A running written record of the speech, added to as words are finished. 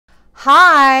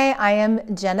Hi, I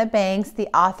am Jenna Banks, the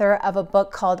author of a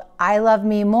book called I Love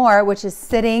Me More, which is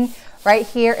sitting right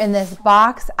here in this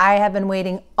box. I have been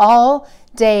waiting all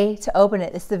day to open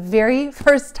it. It's the very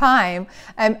first time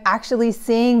I'm actually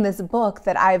seeing this book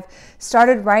that I've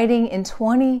started writing in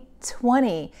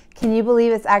 2020. Can you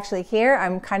believe it's actually here?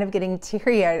 I'm kind of getting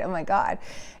teary-eyed. Oh my God.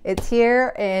 It's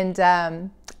here, and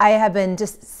I have been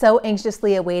just so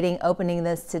anxiously awaiting opening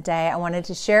this today. I wanted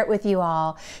to share it with you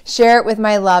all, share it with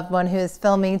my loved one who is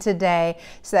filming today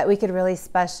so that we could really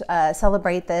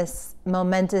celebrate this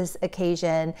momentous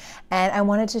occasion. And I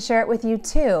wanted to share it with you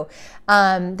too.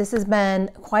 This has been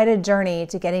quite a journey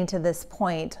to getting to this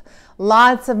point.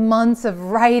 Lots of months of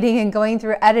writing and going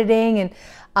through editing, and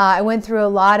I went through a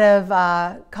lot of,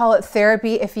 call it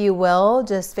therapy, if you will,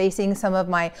 just facing some of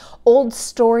my old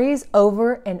stories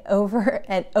over and over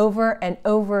and over and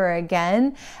over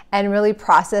again, and really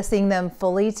processing them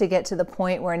fully to get to the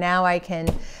point where now I can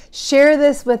share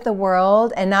this with the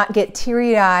world and not get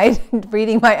teary-eyed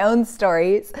reading my own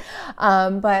stories.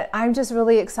 But I'm just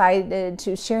really excited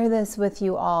to share this with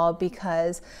you all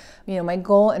because my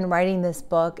goal in writing this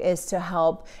book is to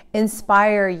help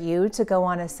inspire you to go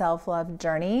on a self-love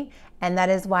journey. And that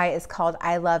is why it's called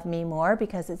I Love Me More,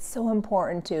 because it's so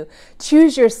important to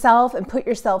choose yourself and put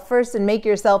yourself first and make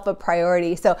yourself a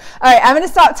priority. So, all right, I'm going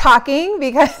to stop talking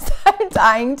because I'm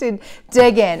dying to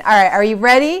dig in. All right, are you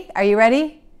ready? Are you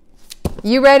ready?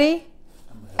 You ready?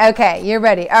 Okay, you're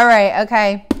ready. All right,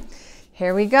 okay.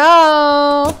 Here we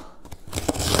go.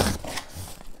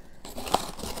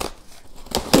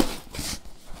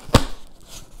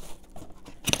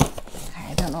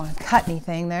 I don't want to cut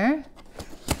anything there.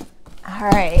 All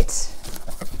right.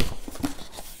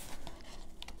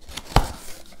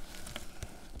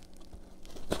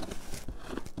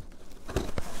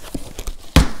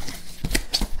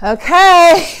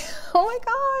 Okay. Oh my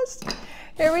gosh.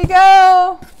 Here we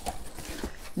go.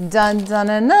 Dun dun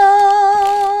dun dun.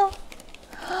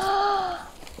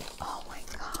 Oh my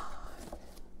God.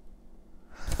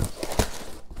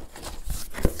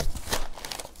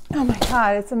 Oh my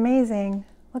God, it's amazing.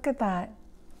 Look at that.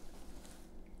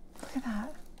 Look at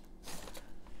that.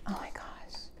 Oh my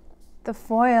gosh. The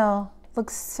foil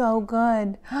looks so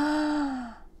good.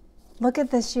 Look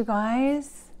at this, you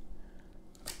guys.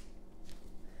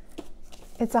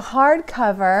 It's a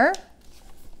hardcover.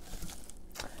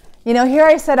 Here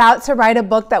I set out to write a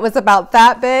book that was about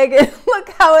that big, and look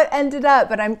how it ended up,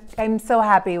 but I'm so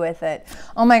happy with it.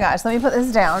 Oh my gosh, let me put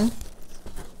this down.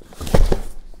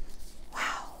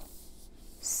 Wow.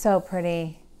 So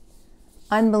pretty.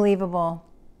 Unbelievable.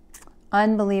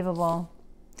 Unbelievable.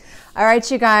 All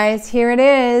right, you guys, here it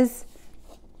is.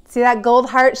 See that gold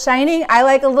heart shining? I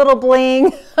like a little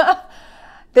bling.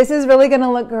 This is really going to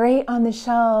look great on the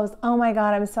shelves. Oh my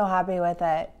God, I'm so happy with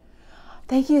it.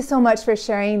 Thank you so much for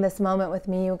sharing this moment with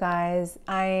me, you guys.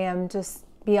 I am just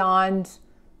beyond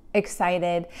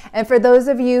excited. And for those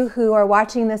of you who are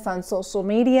watching this on social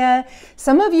media,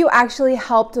 some of you actually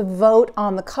helped vote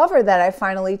on the cover that I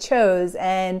finally chose,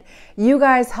 and you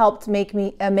guys helped make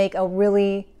me make a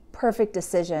really perfect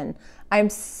decision. I'm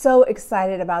so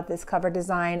excited about this cover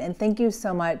design, and thank you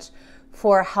so much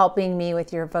for helping me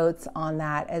with your votes on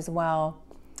that as well.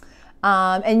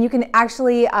 And you can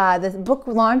actually, this book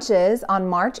launches on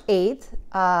March 8th,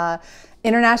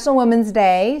 International Women's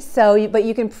Day. But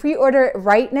you can pre-order it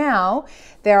right now.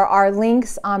 There are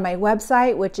links on my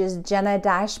website, which is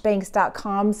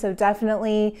jenna-banks.com. So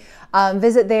definitely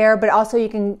visit there. But also you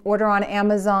can order on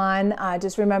Amazon.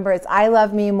 Just remember, it's I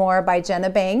Love Me More by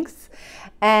Jenna Banks.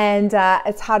 And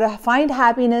it's how to find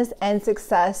happiness and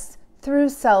success through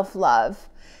self-love.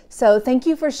 So thank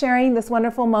you for sharing this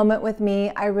wonderful moment with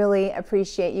me. I really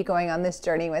appreciate you going on this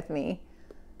journey with me.